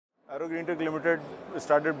Greentech Ltd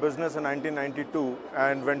started business in 1992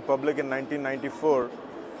 and went public in 1994.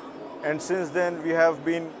 And since then, we have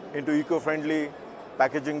been into eco-friendly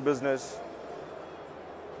packaging business.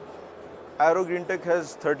 Greentech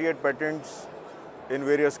has 38 patents in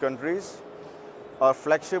various countries. Our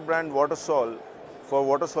flagship brand Watersol for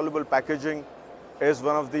water-soluble packaging is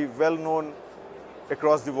one of the well-known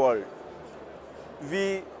across the world.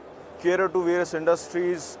 We cater to various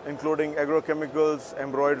industries including agrochemicals,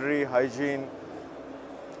 embroidery, hygiene,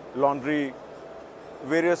 laundry,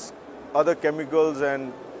 various other chemicals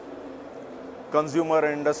and consumer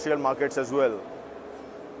and industrial markets as well.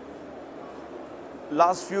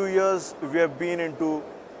 Last few years we have been into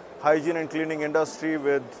hygiene and cleaning industry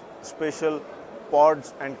with special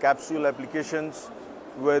pods and capsule applications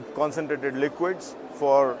with concentrated liquids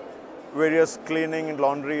for various cleaning and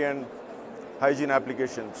laundry and hygiene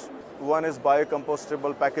applications. One is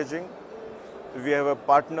biocompostable packaging. We have a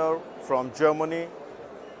partner from Germany.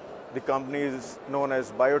 The company is known as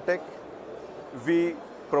Biotech. We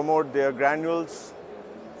promote their granules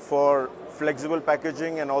for flexible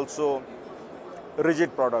packaging and also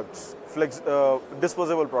rigid products,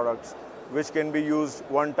 disposable products, which can be used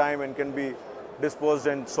one time and can be disposed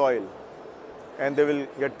in soil, and they will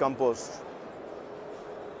get compost.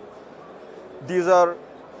 These are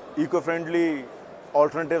eco-friendly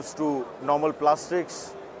alternatives to normal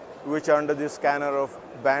plastics, which are under the scanner of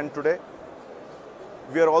ban today.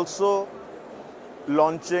 We are also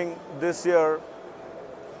launching this year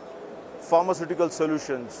pharmaceutical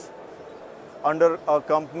solutions. Under our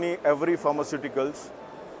company, Every Pharmaceuticals,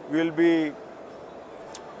 we will be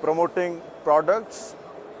promoting products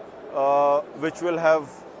which will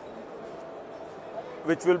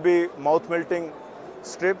be mouth melting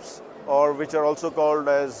strips, or which are also called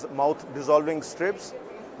as mouth dissolving strips,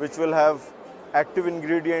 which will have active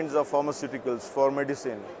ingredients of pharmaceuticals for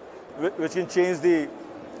medicine, which can change the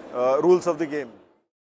rules of the game.